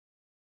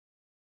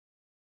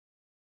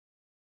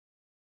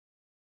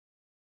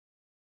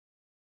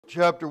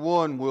chapter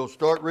 1, we'll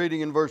start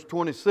reading in verse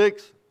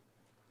 26.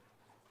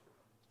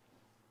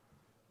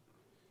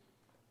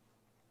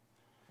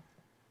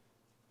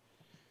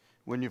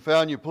 When you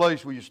found your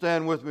place, will you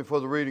stand with me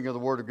for the reading of the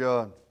Word of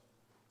God?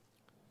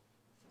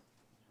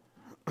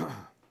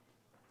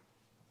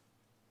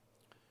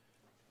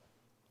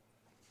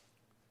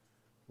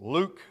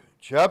 Luke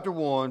chapter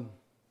 1,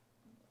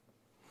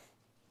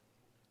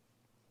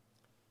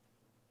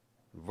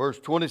 verse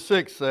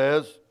 26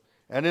 says,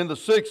 "And in the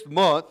 6th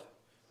month,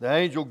 the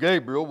angel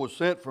Gabriel was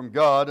sent from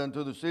God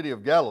unto the city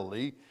of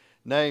Galilee,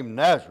 named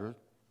Nazareth,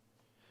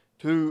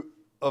 to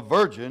a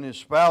virgin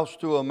espoused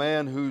to a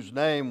man whose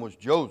name was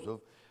Joseph,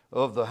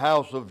 of the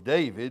house of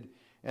David,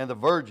 and the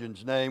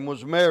virgin's name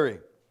was Mary.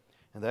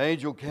 And the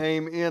angel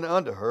came in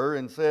unto her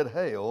and said,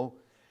 Hail,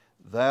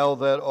 thou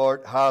that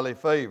art highly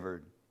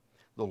favored.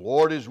 The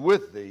Lord is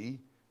with thee,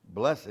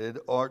 blessed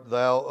art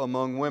thou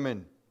among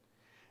women.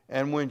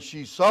 And when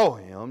she saw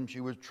him,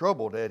 she was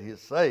troubled at his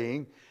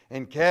saying,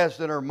 and cast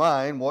in her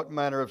mind what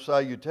manner of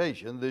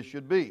salutation this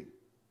should be.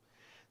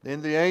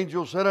 Then the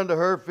angel said unto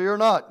her, Fear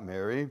not,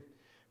 Mary,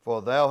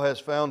 for thou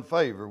hast found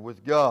favor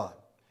with God.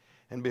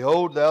 And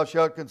behold, thou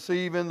shalt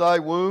conceive in thy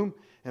womb,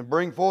 and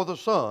bring forth a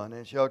son,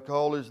 and shalt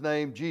call his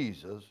name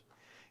Jesus.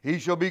 He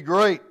shall be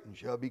great, and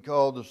shall be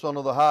called the Son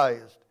of the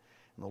Highest.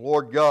 And the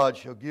Lord God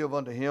shall give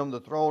unto him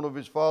the throne of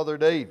his father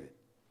David.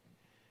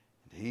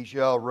 And he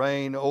shall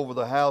reign over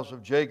the house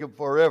of Jacob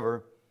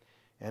forever,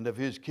 and of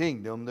his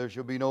kingdom there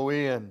shall be no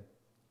end.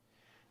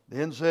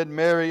 Then said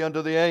Mary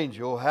unto the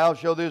angel, How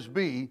shall this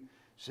be,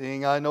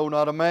 seeing I know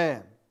not a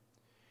man?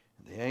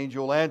 And the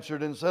angel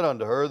answered and said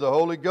unto her, The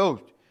Holy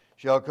Ghost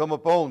shall come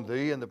upon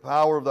thee, and the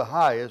power of the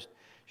highest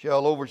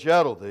shall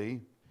overshadow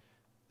thee.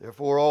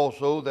 Therefore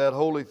also that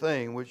holy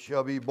thing which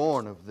shall be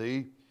born of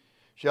thee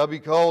shall be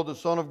called the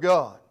Son of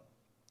God.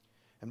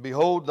 And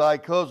behold, thy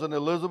cousin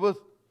Elizabeth,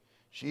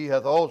 she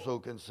hath also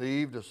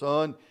conceived a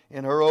son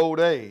in her old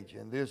age,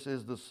 and this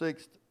is the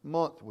 6th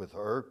month with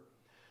her,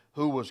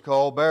 who was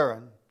called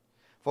barren.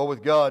 For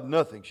with God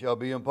nothing shall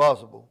be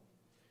impossible.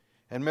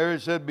 And Mary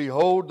said,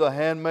 Behold, the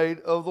handmaid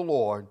of the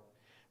Lord,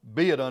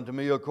 be it unto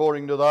me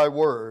according to thy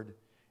word.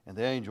 And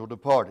the angel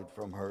departed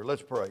from her.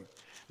 Let's pray.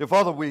 Dear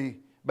Father, we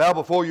bow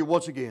before you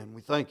once again.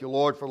 We thank you,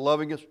 Lord, for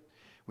loving us.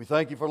 We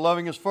thank you for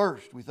loving us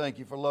first. We thank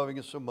you for loving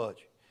us so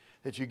much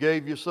that you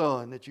gave your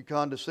Son, that you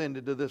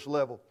condescended to this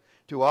level,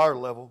 to our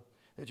level,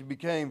 that you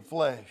became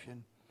flesh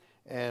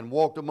and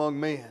walked among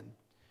men,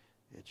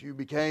 that you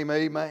became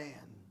a man,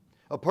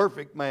 a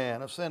perfect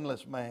man, a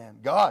sinless man,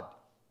 God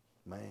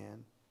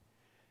man.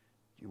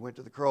 You went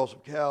to the cross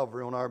of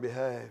Calvary on our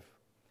behalf,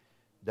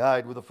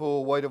 died with the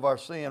full weight of our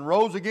sin,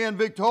 rose again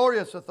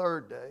victorious the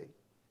 3rd day.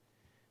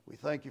 We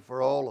thank you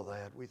for all of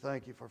that. We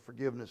thank you for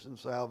forgiveness and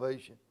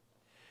salvation.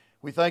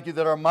 We thank you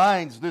that our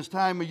minds this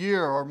time of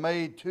year are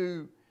made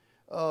to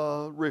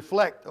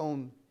reflect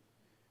on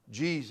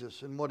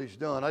Jesus and what He's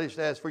done. I just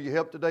ask for your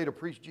help today to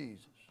preach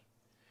Jesus.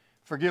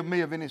 Forgive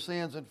me of any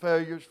sins and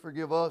failures.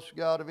 Forgive us,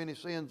 God, of any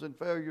sins and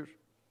failures.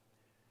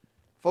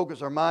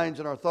 Focus our minds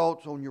and our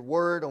thoughts on your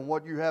word, on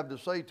what you have to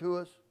say to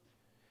us,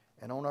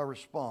 and on our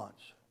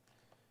response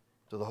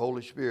to the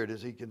Holy Spirit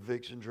as He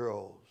convicts and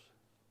draws.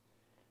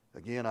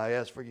 Again, I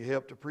ask for your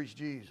help to preach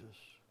Jesus.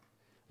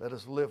 Let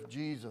us lift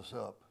Jesus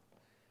up,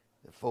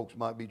 that folks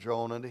might be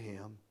drawn unto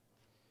Him.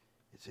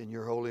 It's in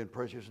your holy and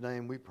precious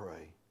name we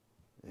pray.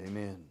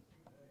 Amen.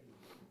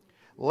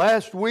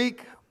 Last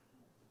week,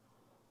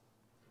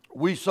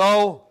 we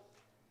saw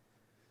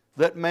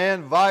that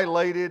man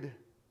violated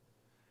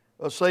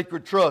a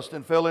sacred trust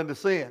and fell into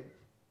sin.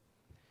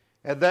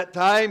 At that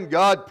time,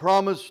 God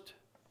promised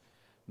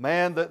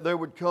man that there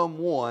would come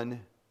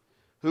one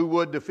who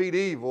would defeat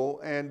evil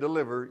and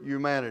deliver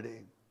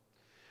humanity.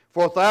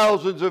 For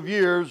thousands of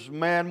years,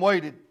 man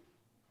waited.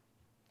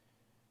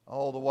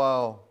 All the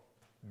while,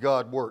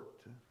 God worked.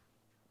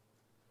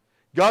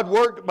 God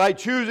worked by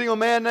choosing a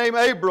man named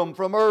Abram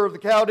from Ur of the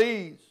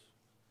Chaldees.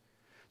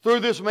 Through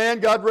this man,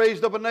 God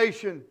raised up a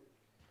nation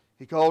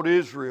He called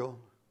Israel.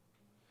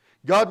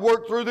 God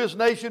worked through this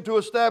nation to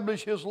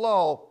establish His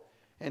law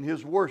and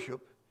His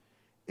worship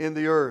in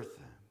the earth.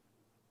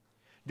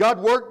 God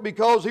worked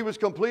because He was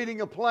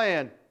completing a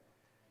plan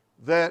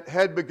that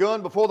had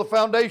begun before the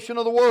foundation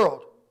of the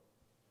world.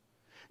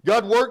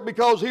 God worked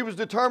because He was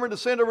determined to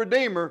send a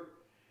Redeemer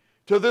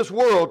to this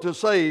world to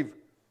save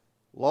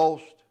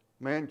lost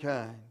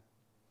mankind.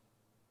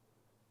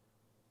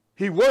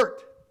 He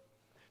worked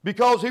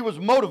because He was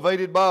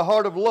motivated by a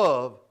heart of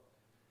love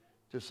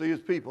to see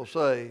His people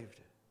saved.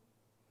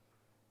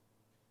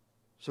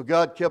 So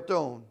God kept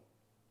on,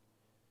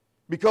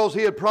 because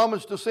He had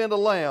promised to send a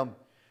lamb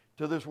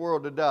to this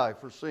world to die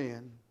for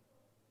sin.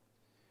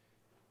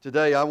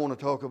 Today I want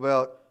to talk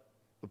about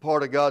the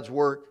part of God's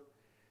work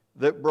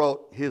that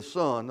brought His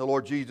Son, the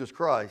Lord Jesus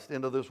Christ,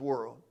 into this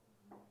world.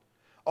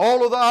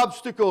 All of the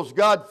obstacles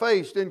God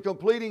faced in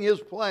completing His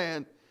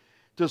plan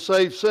to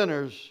save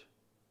sinners,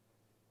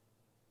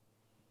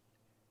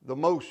 the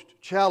most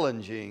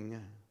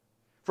challenging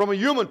from a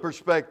human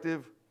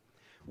perspective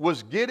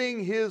was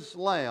getting His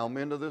Lamb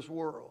into this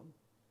world.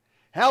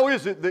 How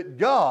is it that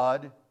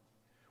God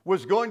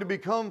was going to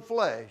become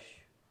flesh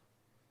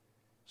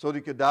so that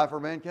He could die for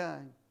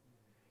mankind?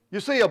 You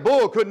see, a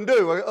bull couldn't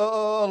do it.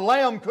 A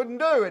lamb couldn't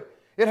do it.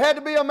 It had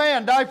to be a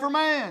man, die for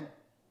man.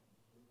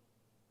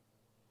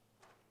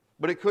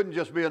 But it couldn't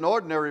just be an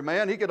ordinary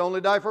man. He could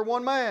only die for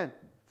one man,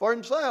 for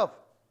himself.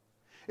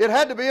 It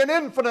had to be an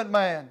infinite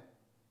man.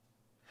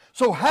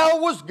 So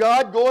how was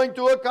God going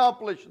to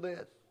accomplish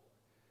this?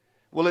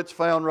 Well, it's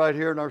found right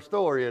here in our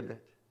story, isn't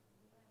it?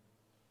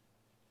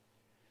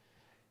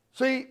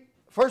 See,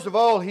 first of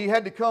all, He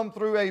had to come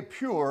through a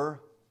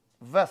pure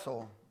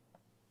vessel.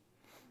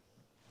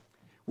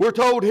 We're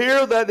told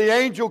here that the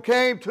angel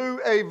came to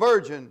a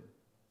virgin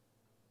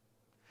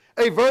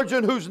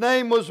whose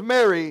name was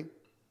Mary.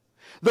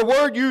 The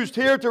word used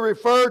here to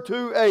refer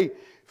to a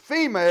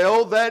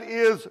female that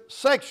is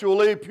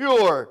sexually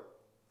pure.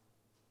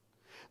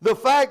 The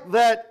fact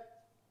that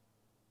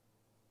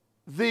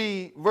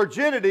the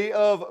virginity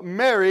of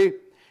Mary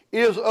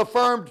is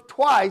affirmed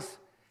twice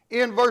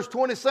in verse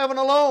 27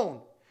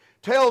 alone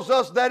tells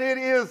us that it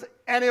is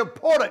an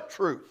important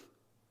truth.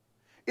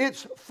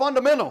 It's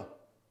fundamental.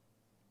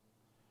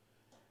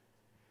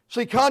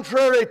 See,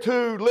 contrary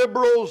to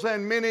liberals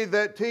and many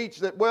that teach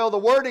that, well, the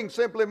wording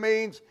simply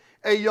means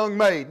a young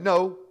maid.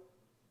 No.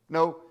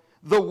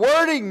 The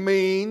wording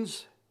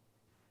means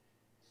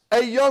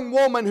a young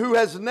woman who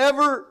has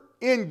never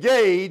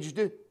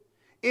engaged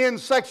in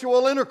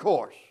sexual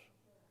intercourse.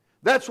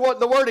 That's what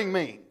the wording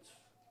means.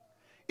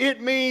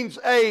 It means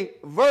a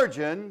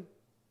virgin.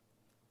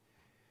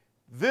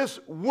 This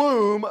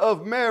womb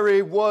of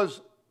Mary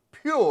was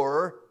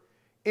pure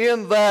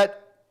in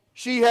that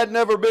she had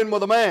never been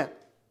with a man.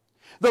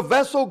 The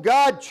vessel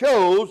God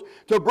chose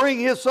to bring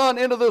His Son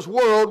into this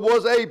world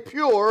was a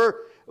pure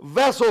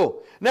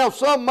vessel. Now,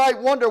 some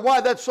might wonder why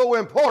that's so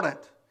important,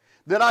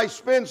 that I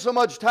spend so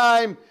much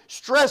time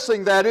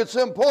stressing that. It's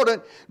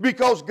important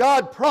because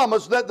God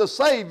promised that the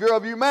Savior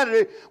of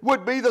humanity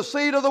would be the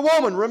seed of the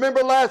woman.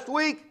 Remember last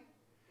week?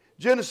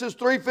 Genesis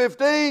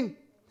 3:15.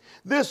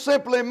 This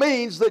simply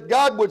means that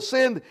God would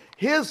send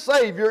His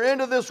Savior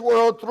into this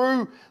world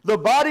through the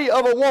body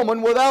of a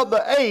woman without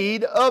the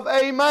aid of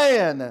a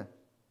man.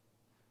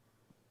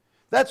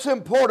 That's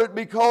important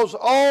because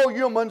all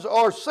humans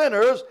are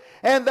sinners,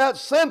 and that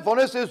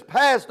sinfulness is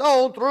passed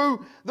on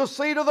through the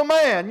seed of the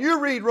man. You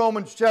read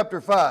Romans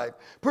chapter 5,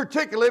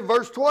 particularly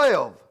verse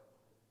 12.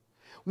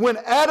 When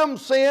Adam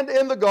sinned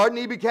in the garden,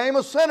 he became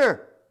a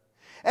sinner.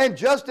 And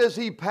just as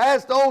he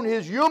passed on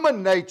his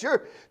human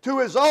nature to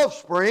his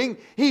offspring,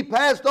 he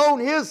passed on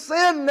his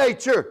sin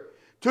nature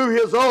to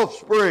his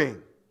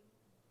offspring.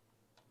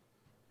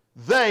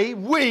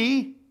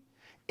 We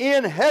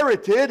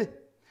inherited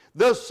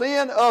the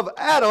sin of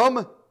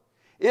Adam.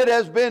 It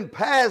has been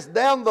passed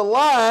down the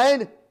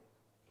line.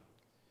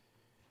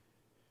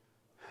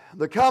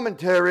 The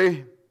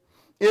commentary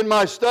in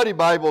my study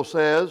Bible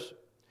says,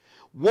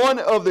 one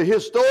of the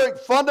historic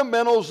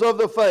fundamentals of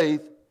the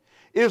faith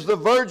is the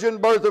virgin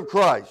birth of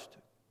Christ.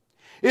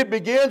 It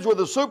begins with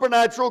the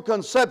supernatural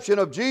conception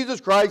of Jesus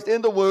Christ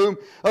in the womb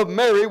of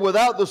Mary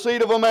without the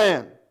seed of a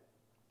man.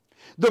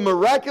 The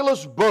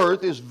miraculous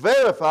birth is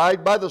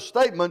verified by the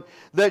statement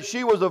that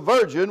she was a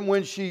virgin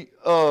when she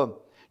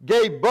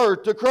gave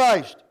birth to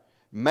Christ.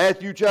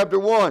 Matthew chapter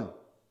 1.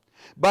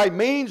 By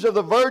means of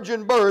the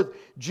virgin birth,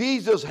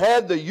 Jesus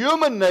had the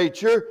human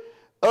nature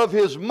of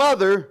His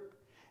mother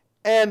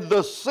and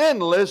the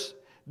sinless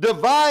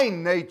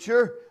divine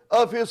nature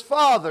of His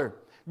Father,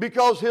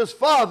 because His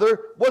Father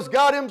was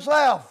God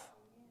Himself.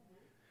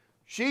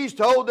 She's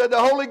told that the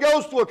Holy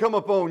Ghost will come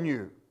upon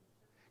you.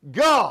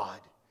 God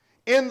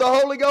in the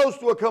Holy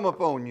Ghost will come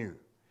upon you,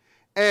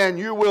 and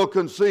you will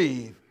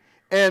conceive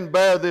and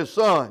bear this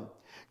Son.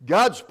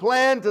 God's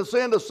plan to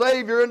send a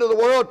Savior into the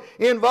world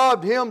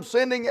involved Him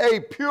sending a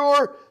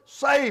pure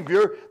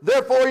Savior.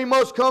 Therefore, He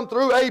must come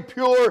through a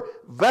pure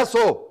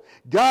vessel.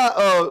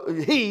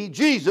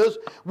 Jesus,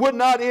 would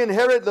not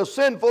inherit the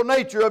sinful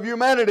nature of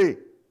humanity.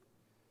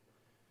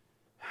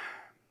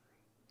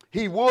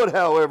 He would,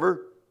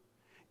 however,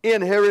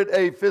 inherit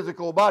a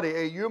physical body,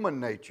 a human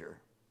nature.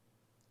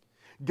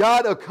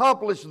 God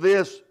accomplished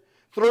this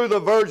through the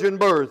virgin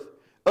birth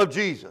of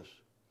Jesus.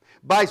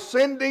 By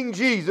sending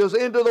Jesus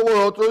into the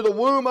world through the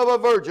womb of a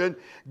virgin,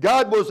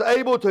 God was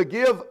able to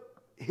give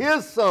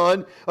His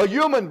Son a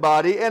human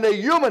body and a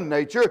human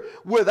nature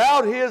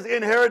without His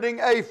inheriting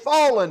a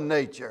fallen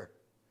nature,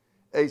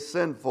 a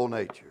sinful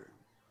nature.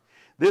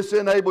 This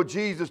enabled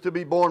Jesus to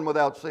be born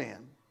without sin,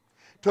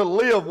 to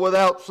live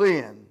without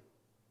sin,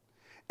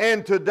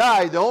 and to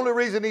die. The only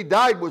reason He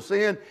died with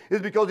sin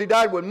is because He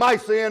died with my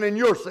sin and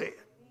your sin.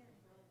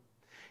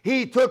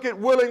 He took it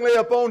willingly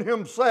upon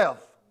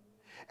Himself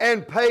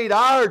and paid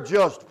our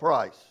just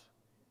price.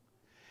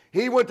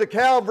 He went to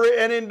Calvary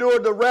and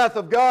endured the wrath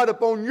of God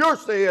upon your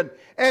sin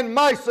and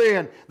my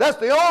sin. That's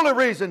the only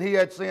reason He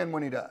had sin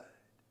when He died.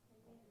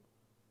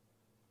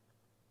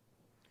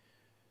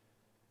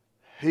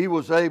 He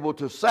was able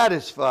to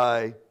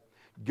satisfy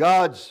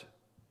God's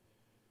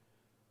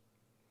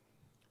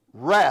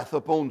wrath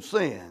upon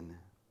sin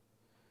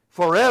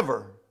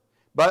forever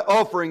by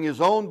offering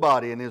His own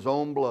body and His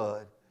own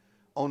blood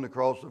on the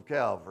cross of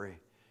Calvary,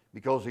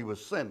 because He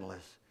was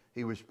sinless,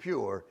 He was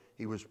pure,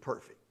 He was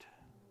perfect.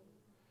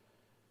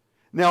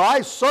 Now,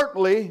 I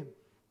certainly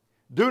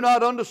do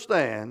not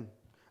understand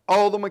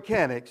all the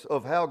mechanics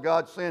of how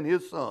God sent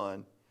His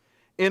Son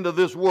into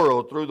this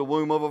world through the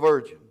womb of a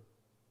virgin.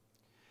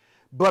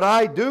 But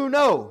I do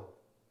know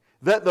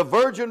that the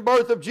virgin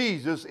birth of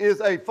Jesus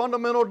is a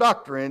fundamental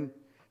doctrine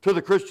to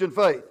the Christian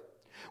faith.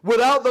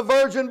 Without the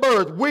virgin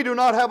birth, we do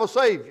not have a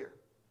Savior.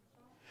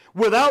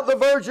 Without the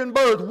virgin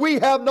birth, we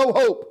have no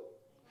hope.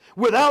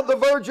 Without the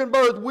virgin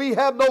birth, we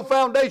have no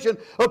foundation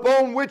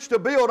upon which to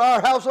build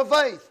our house of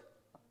faith.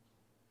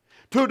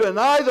 To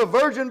deny the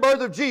virgin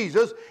birth of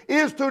Jesus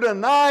is to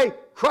deny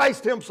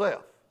Christ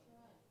Himself.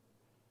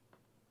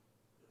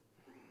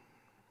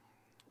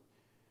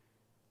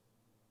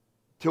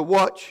 To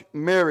watch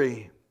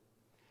Mary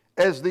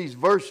as these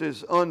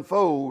verses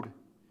unfold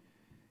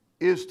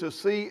is to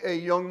see a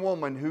young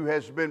woman who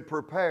has been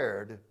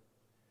prepared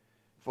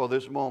for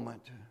this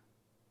moment.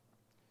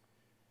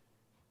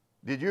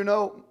 Did you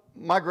know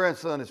my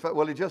grandson is 5?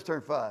 Well, he just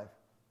turned 5.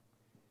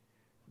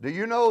 Do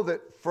you know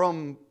that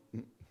from,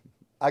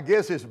 I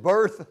guess, his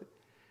birth,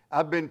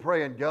 I've been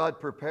praying, God,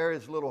 prepare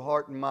his little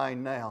heart and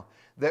mind now,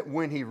 that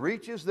when he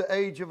reaches the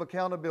age of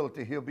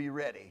accountability, he'll be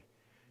ready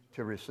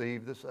to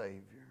receive the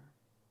Savior.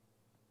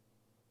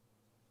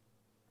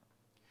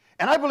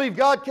 And I believe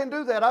God can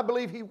do that. I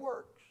believe He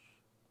works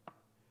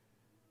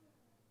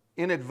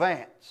in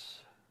advance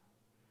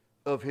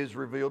of His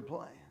revealed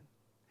plan.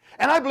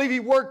 And I believe He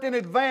worked in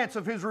advance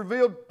of His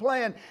revealed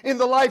plan in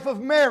the life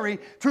of Mary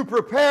to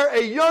prepare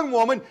a young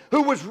woman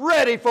who was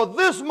ready for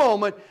this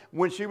moment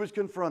when she was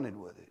confronted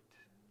with it.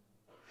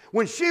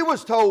 When she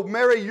was told,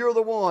 Mary, you're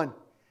the one.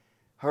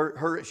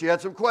 She had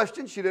some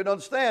questions she didn't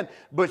understand,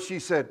 but she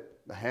said,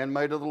 the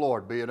handmaid of the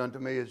Lord, be it unto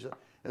me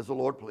as the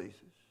Lord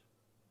pleases.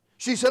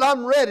 She said,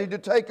 I'm ready to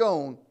take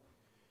on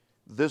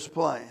this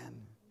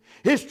plan.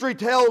 History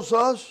tells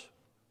us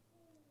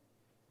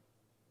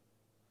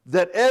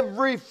that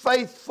every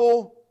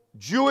faithful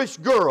Jewish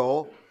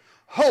girl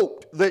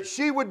hoped that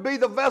she would be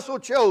the vessel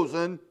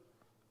chosen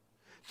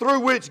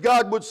through which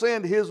God would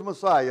send His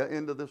Messiah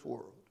into this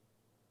world.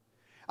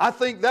 I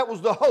think that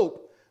was the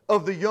hope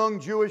of the young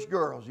Jewish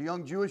girls, the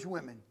young Jewish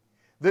women,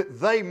 that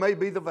they may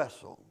be the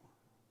vessel.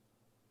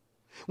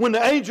 When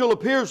the angel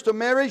appears to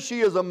Mary, she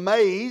is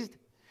amazed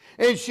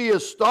and she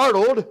is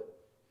startled,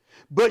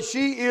 but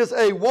she is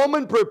a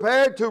woman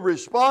prepared to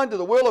respond to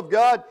the will of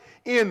God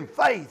in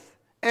faith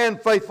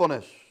and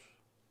faithfulness.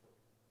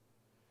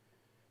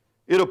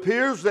 It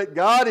appears that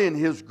God in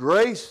His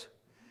grace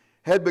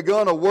had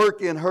begun a work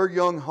in her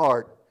young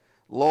heart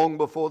long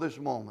before this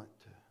moment,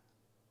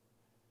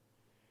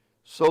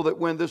 so that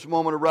when this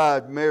moment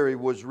arrived, Mary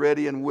was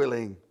ready and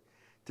willing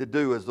to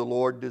do as the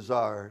Lord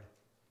desired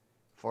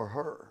for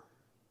her.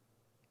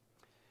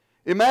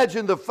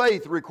 Imagine the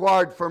faith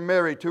required for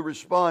Mary to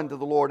respond to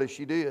the Lord as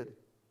she did.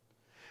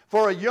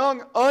 For a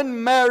young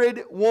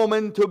unmarried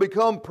woman to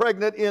become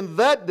pregnant in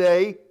that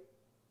day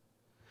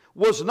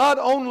was not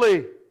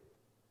only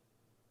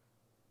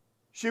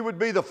she would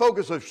be the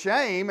focus of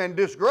shame and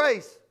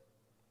disgrace,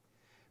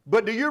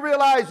 but do you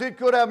realize it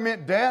could have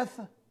meant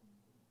death?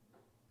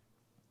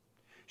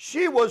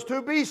 She was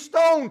to be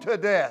stoned to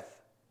death.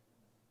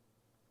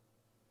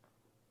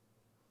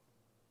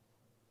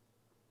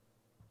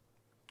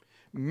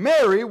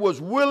 Mary was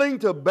willing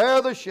to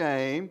bear the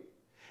shame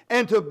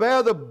and to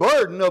bear the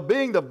burden of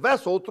being the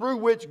vessel through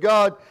which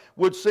God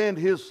would send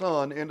His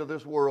Son into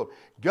this world.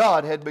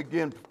 God had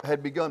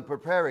begun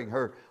preparing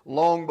her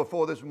long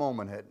before this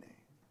moment, hadn't He?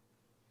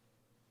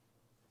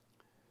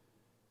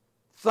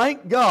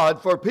 Thank God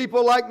for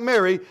people like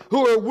Mary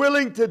who are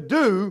willing to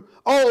do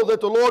all that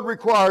the Lord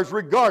requires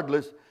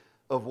regardless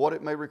of what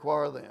it may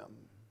require them.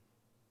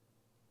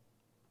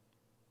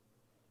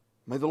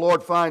 May the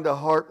Lord find a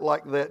heart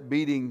like that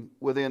beating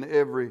within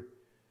every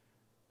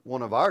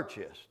one of our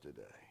chests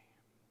today.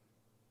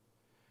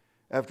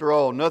 After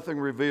all, nothing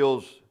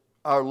reveals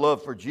our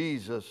love for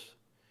Jesus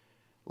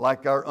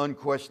like our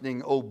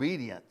unquestioning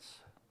obedience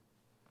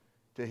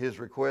to His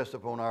request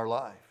upon our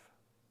life.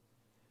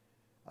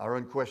 Our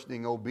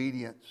unquestioning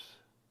obedience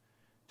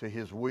to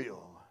His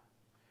will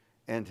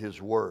and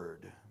His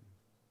word.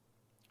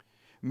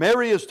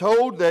 Mary is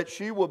told that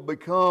she will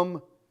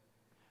become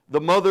the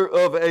mother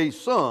of a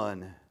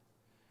son,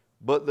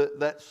 but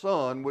that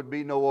son would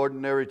be no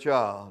ordinary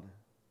child.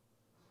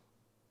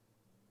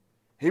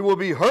 He will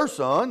be her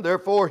son,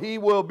 therefore he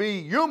will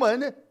be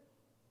human,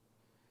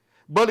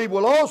 but he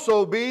will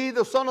also be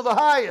the Son of the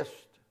Highest.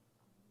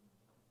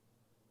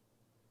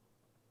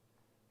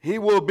 He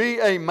will be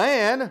a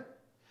man,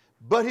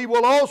 but he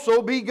will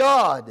also be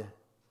God.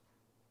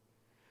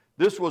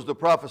 This was the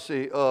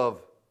prophecy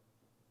of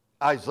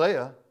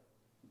Isaiah,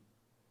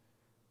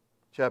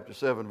 chapter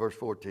 7, verse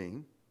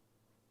 14.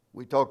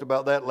 We talked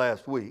about that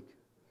last week.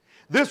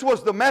 This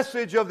was the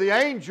message of the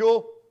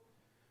angel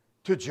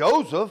to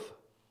Joseph.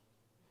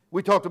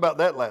 We talked about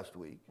that last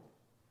week.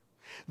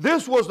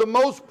 This was the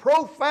most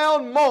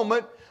profound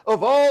moment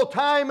of all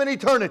time and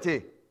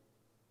eternity,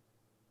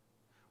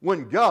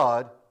 when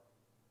God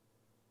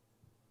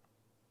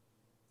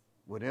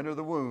would enter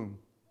the womb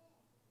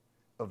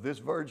of this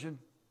virgin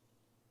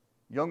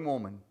young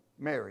woman,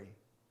 Mary,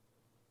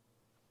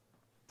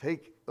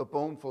 take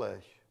upon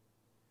flesh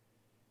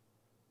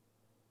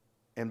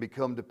and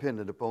become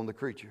dependent upon the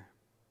creature.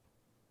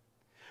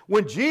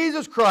 When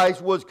Jesus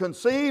Christ was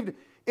conceived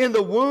in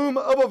the womb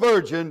of a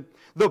virgin,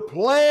 the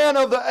plan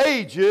of the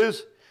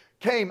ages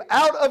came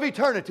out of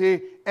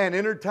eternity and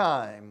entered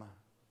time.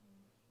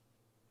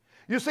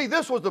 You see,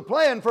 this was the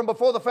plan from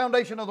before the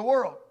foundation of the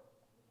world.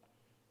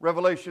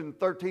 Revelation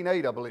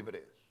 13:8, I believe it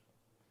is,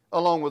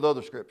 along with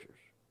other scriptures.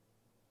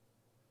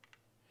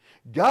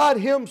 God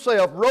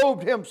Himself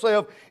robed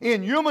Himself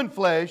in human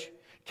flesh,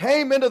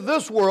 came into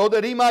this world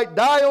that He might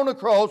die on the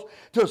cross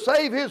to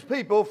save His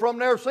people from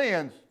their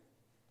sins.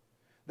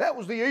 That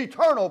was the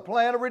eternal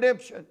plan of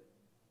redemption.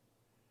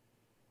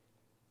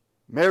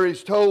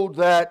 Mary's told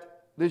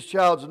that this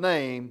child's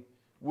name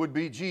would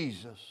be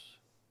Jesus.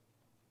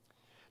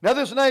 Now,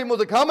 this name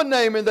was a common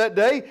name in that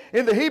day.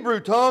 In the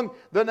Hebrew tongue,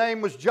 the name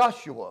was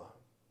Joshua.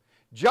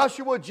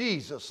 Joshua,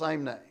 Jesus,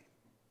 same name.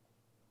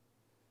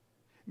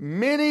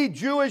 Many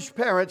Jewish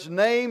parents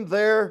named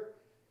their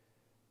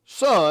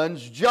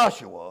sons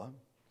Joshua,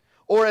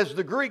 or as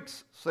the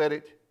Greeks said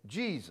it,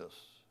 Jesus.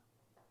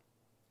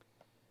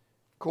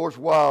 Of course,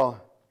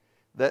 while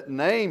that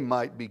name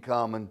might be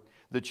common,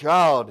 the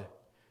child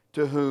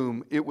to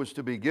whom it was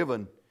to be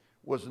given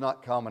was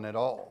not common at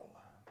all.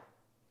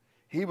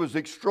 He was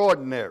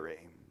extraordinary.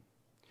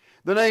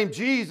 The name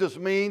Jesus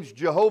means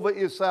Jehovah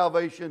is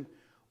salvation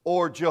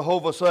or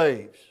Jehovah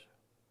saves.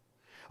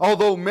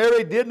 Although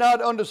Mary did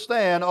not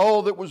understand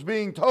all that was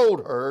being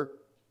told her,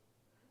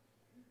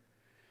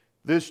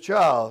 this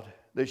child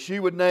that she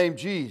would name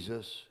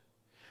Jesus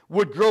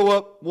would grow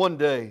up one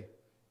day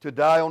to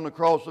die on the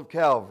cross of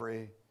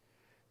Calvary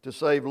to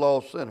save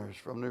lost sinners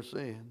from their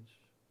sins.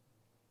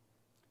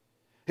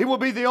 He will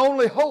be the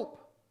only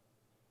hope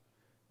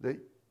that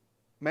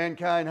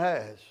mankind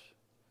has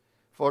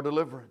for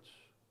deliverance,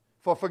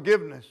 for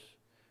forgiveness,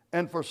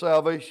 and for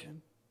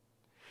salvation.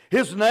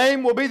 His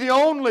name will be the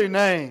only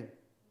name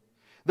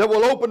that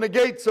will open the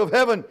gates of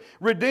heaven,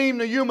 redeem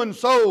the human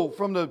soul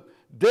from the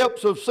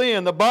depths of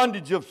sin, the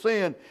bondage of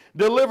sin,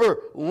 deliver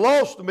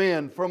lost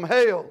men from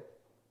hell,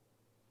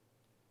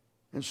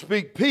 and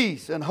speak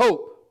peace and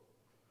hope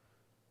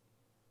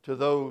to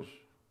those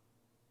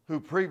who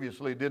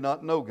previously did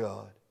not know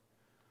God,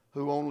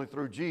 who only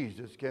through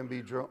Jesus can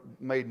be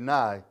made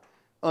nigh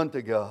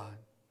unto God.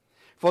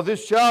 For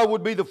this child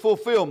would be the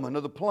fulfillment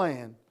of the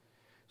plan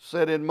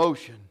set in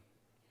motion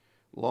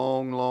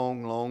long,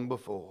 long, long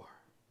before.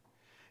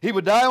 He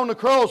would die on the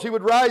cross. He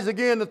would rise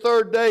again the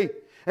third day.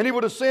 And He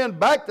would ascend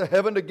back to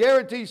heaven to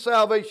guarantee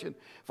salvation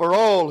for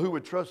all who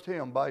would trust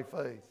Him by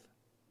faith.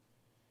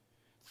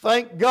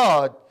 Thank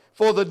God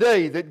for the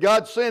day that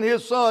God sent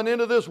His Son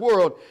into this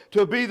world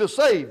to be the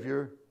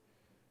Savior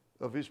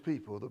of His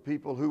people, the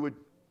people who would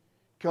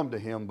come to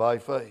Him by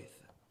faith.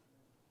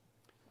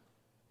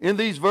 In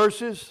these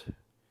verses,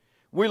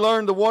 we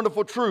learn the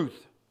wonderful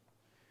truth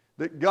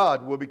that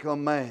God will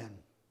become man,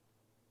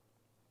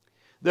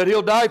 that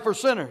He'll die for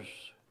sinners,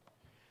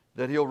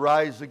 that He'll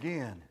rise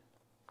again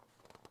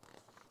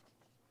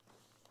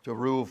to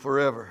rule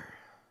forever.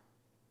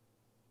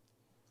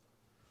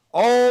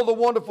 All the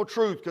wonderful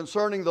truth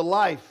concerning the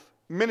life,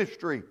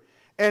 ministry,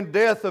 and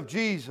death of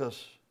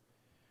Jesus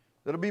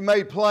that will be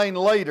made plain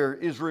later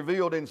is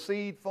revealed in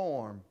seed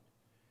form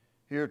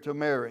here to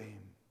Mary.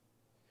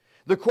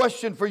 The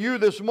question for you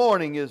this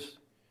morning is,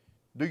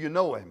 do you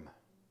know Him?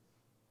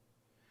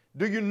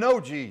 Do you know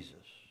Jesus?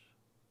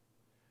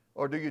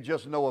 Or do you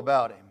just know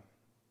about Him?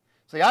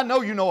 See, I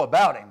know you know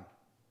about Him.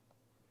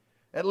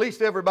 At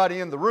least everybody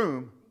in the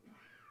room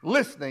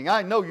listening,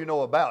 I know you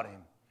know about Him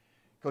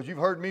because you've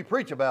heard me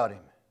preach about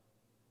Him.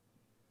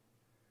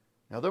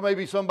 Now, there may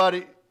be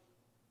somebody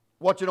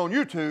watching on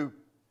YouTube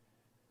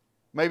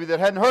maybe that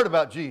hadn't heard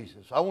about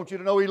Jesus. I want you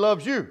to know He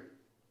loves you.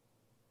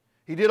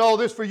 He did all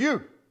this for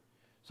you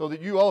so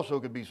that you also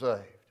could be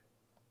saved.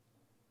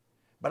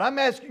 But I'm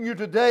asking you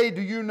today,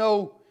 do you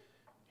know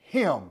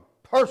Him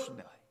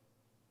personally?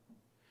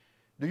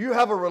 Do you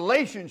have a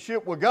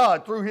relationship with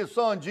God through His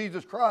Son,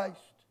 Jesus Christ?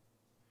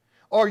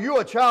 Are you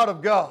a child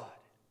of God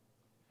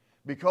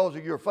because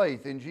of your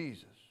faith in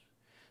Jesus?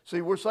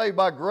 See, we're saved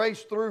by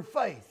grace through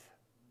faith.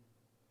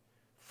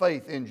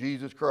 Faith in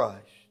Jesus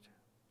Christ.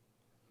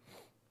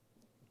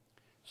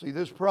 See,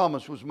 this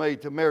promise was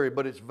made to Mary,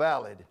 but it's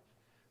valid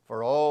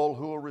for all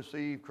who will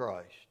receive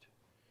Christ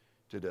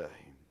today.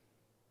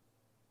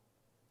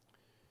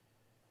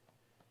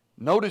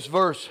 Notice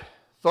verse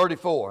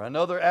 34,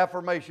 another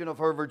affirmation of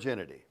her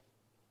virginity.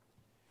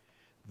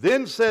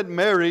 Then said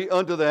Mary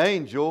unto the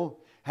angel,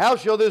 how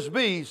shall this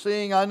be,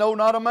 seeing I know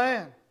not a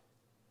man?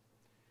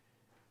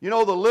 You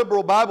know, the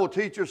liberal Bible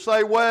teachers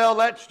say, well,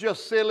 that's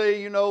just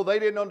silly. You know, they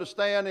didn't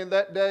understand in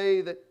that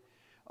day that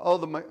all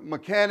the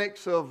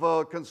mechanics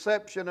of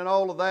conception and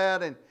all of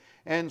that.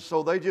 And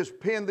so they just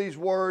penned these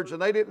words,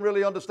 and they didn't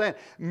really understand.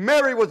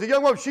 Mary was the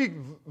young woman. She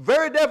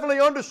very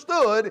definitely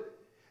understood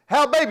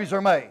how babies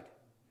are made.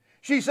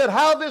 She said,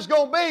 "How this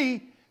going to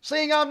be,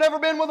 seeing I've never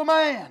been with a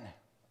man?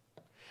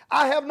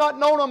 I have not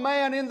known a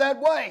man in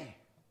that way."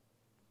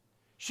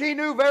 She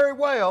knew very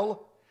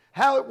well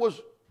how it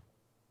was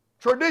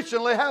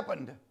traditionally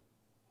happened.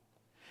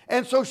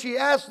 And so she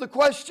asked the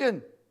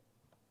question,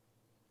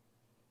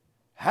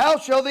 "How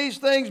shall these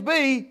things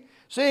be,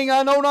 seeing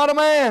I know not a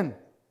man?"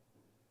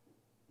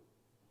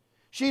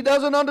 She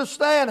doesn't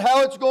understand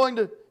how it's going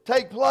to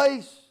take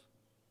place.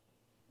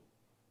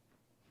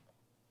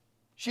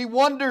 She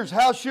wonders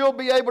how she'll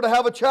be able to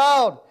have a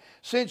child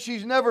since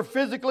she's never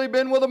physically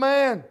been with a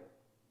man.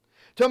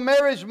 To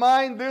Mary's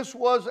mind, this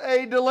was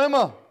a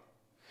dilemma.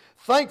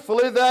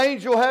 Thankfully, the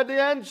angel had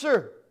the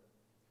answer.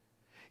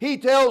 He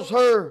tells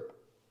her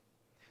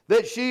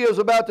that she is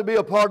about to be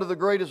a part of the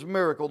greatest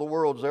miracle the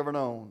world's ever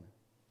known.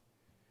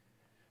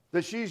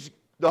 That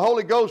the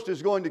Holy Ghost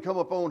is going to come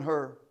upon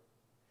her,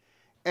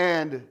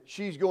 and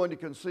she's going to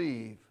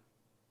conceive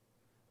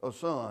a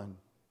son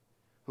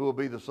who will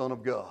be the Son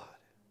of God.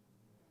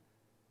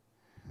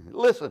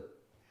 Listen,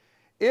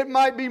 it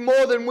might be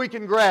more than we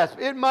can grasp.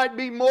 It might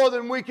be more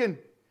than we can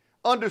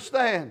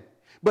understand.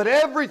 But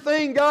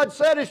everything God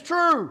said is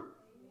true.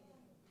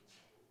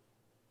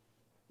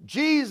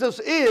 Jesus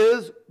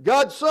is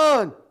God's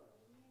Son.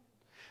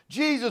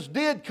 Jesus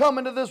did come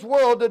into this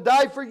world to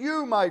die for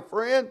you, my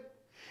friend.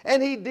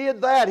 And He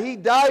did that. He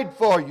died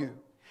for you.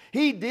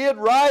 He did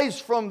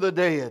rise from the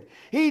dead.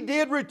 He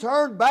did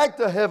return back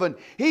to heaven.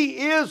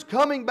 He is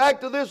coming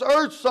back to this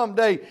earth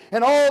someday.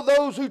 And all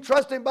those who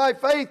trust Him by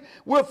faith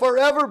will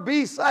forever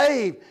be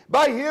saved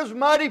by His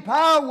mighty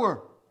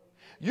power.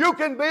 You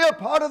can be a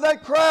part of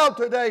that crowd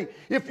today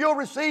if you'll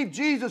receive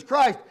Jesus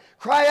Christ.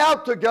 Cry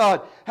out to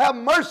God, "Have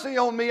mercy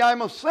on me.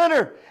 I'm a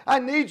sinner. I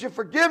need your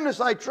forgiveness.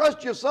 I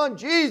trust your Son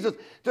Jesus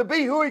to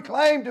be who He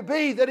claimed to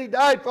be, that He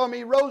died for me,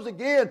 He rose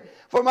again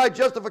for my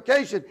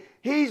justification.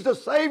 He's the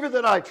Savior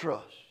that I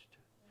trust.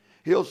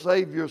 He'll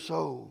save your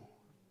soul."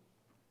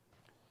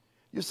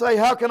 You say,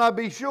 "How can I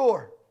be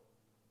sure?"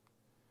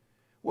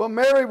 Well,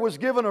 Mary was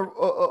given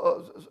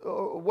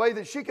a way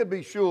that she could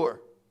be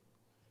sure.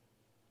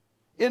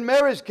 In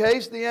Mary's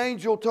case, the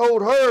angel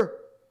told her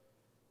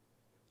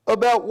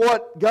about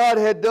what God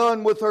had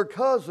done with her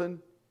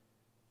cousin,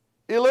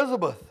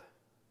 Elizabeth.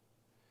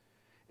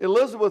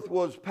 Elizabeth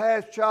was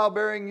past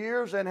childbearing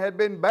years and had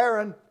been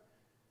barren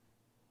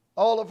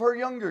all of her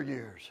younger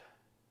years.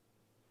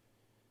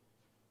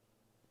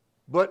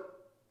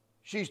 But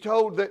she's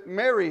told that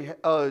Mary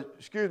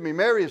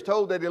is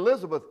told that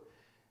Elizabeth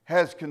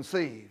has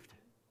conceived.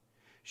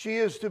 She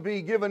is to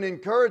be given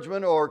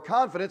encouragement or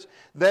confidence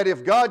that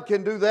if God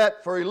can do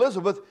that for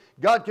Elizabeth,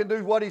 God can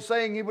do what He's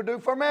saying He would do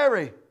for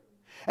Mary.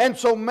 And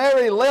so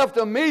Mary left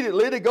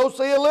immediately to go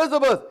see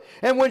Elizabeth.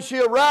 And when she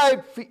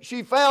arrived,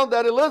 she found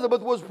that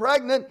Elizabeth was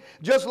pregnant,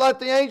 just like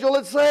the angel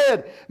had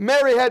said.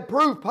 Mary had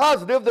proof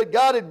positive that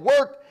God had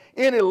worked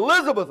in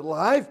Elizabeth's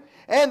life,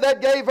 and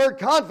that gave her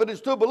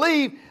confidence to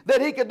believe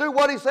that He could do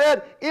what He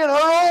said in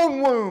her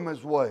own womb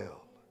as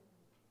well.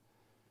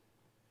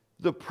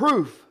 The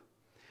proof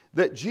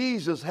that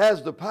Jesus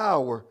has the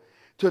power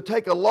to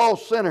take a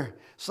lost sinner,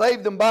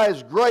 save them by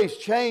His grace,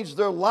 change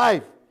their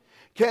life,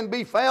 can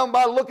be found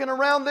by looking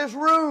around this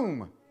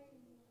room.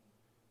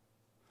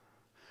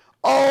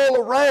 All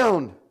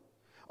around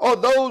are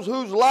those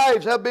whose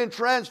lives have been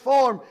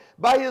transformed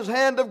by His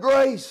hand of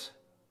grace.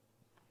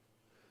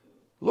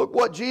 Look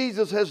what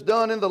Jesus has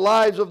done in the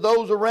lives of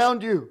those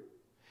around you,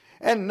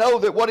 and know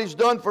that what He's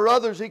done for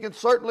others, He can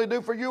certainly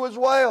do for you as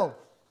well.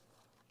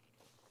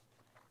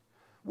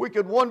 We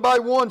could one by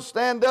one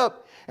stand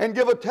up and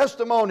give a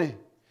testimony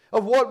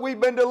of what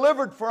we've been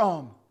delivered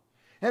from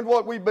and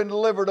what we've been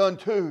delivered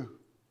unto.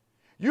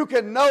 You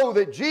can know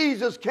that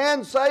Jesus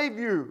can save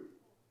you.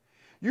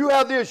 You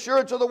have the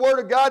assurance of the Word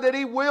of God that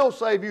He will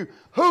save you.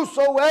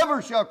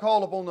 Whosoever shall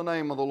call upon the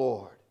name of the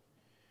Lord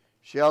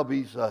shall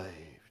be saved.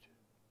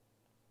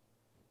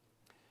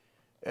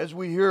 As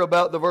we hear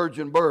about the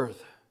virgin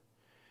birth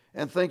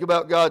and think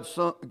about God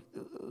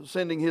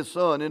sending His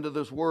Son into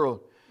this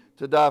world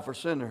to die for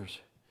sinners,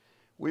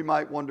 we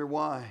might wonder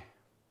why.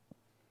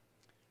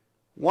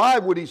 Why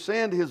would He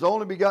send His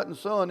only begotten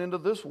Son into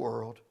this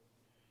world?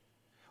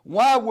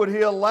 Why would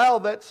He allow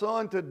that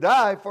Son to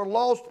die for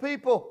lost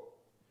people?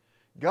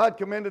 God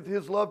commended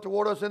His love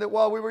toward us in that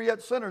while we were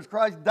yet sinners,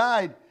 Christ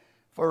died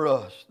for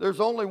us. There's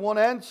only one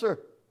answer.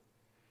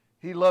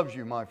 He loves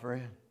you, my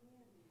friend.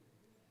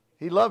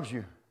 He loves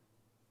you.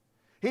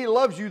 He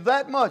loves you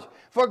that much.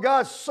 For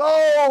God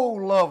so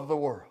loved the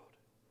world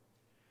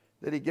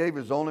that He gave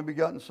His only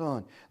begotten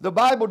Son. The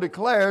Bible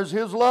declares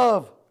His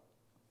love.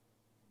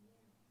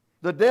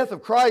 The death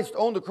of Christ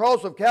on the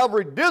cross of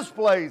Calvary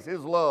displays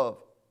His love.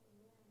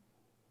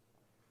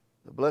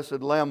 The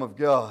blessed Lamb of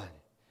God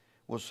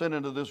was sent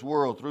into this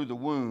world through the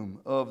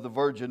womb of the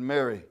Virgin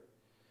Mary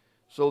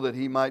so that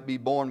He might be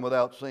born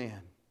without sin,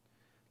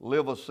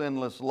 live a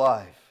sinless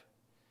life,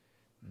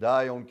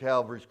 die on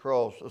Calvary's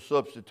cross, a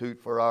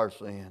substitute for our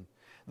sin.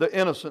 the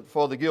innocent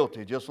for the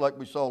guilty, just like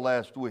we saw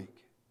last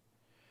week.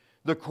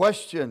 The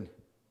question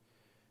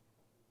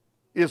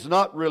is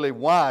not really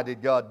why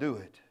did God do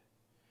it.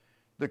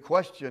 The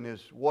question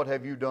is, what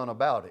have you done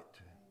about it?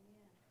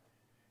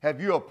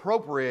 Have you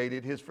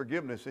appropriated His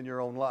forgiveness in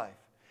your own life?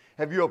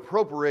 Have you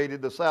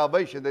appropriated the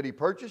salvation that He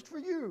purchased for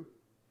you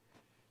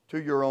to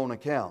your own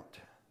account?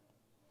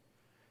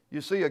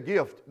 You see,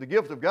 the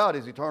gift of God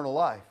is eternal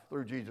life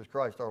through Jesus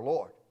Christ our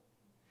Lord.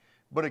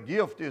 But a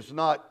gift is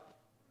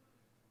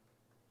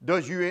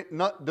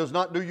does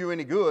not do you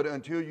any good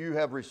until you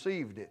have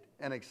received it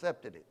and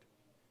accepted it.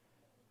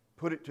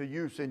 Put it to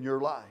use in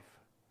your life.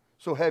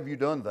 So have you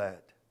done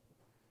that?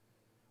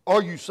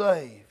 Are you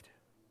saved?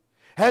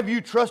 Have you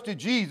trusted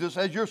Jesus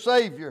as your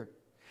Savior?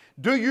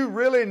 Do you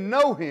really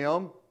know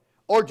Him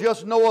or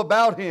just know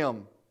about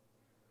Him?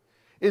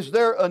 Is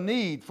there a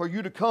need for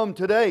you to come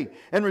today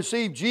and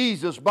receive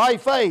Jesus by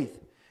faith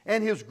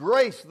and His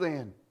grace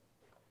then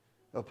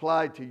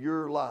applied to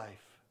your life?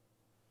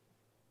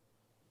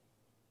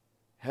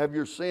 Have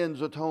your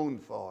sins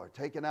atoned for,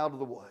 taken out of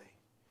the way,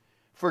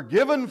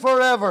 forgiven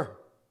forever?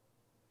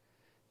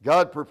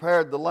 God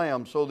prepared the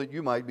Lamb so that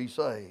you might be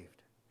saved.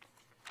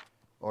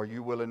 Are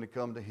you willing to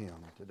come to Him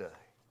today?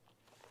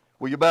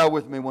 Will you bow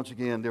with me once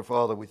again? Dear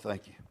Father, we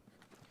thank You.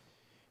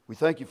 We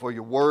thank You for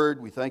Your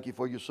Word. We thank You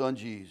for Your Son,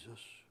 Jesus.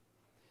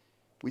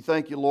 We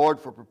thank You, Lord,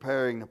 for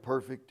preparing a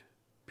perfect,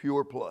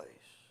 pure place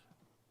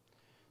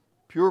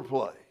through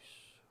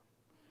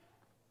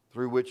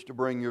which to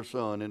bring Your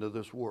Son into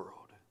this world,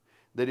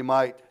 that He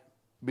might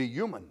be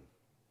human,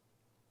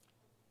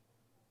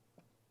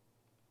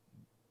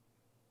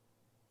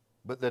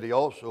 but that He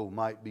also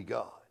might be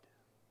God.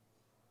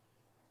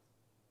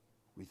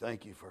 We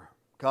thank You for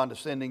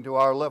condescending to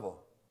our level,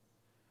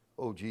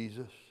 oh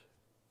Jesus.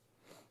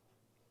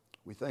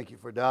 We thank You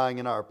for dying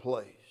in our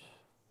place,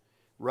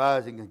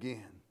 rising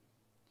again,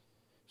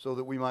 so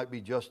that we might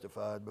be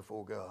justified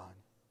before God.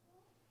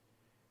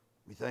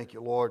 We thank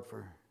You, Lord,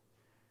 for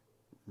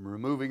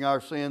removing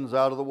our sins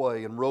out of the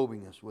way and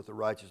robing us with the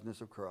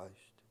righteousness of Christ.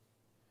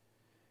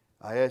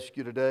 I ask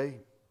You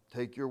today,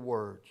 take Your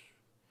words.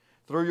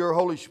 Through Your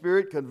Holy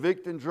Spirit,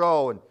 convict and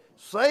draw and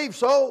save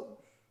souls.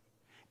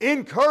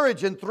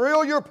 Encourage and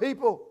thrill Your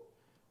people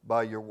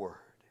by Your word.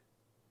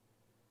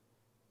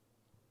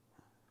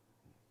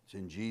 It's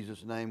in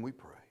Jesus' name we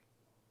pray.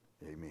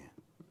 Amen.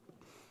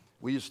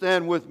 Will you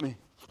stand with me?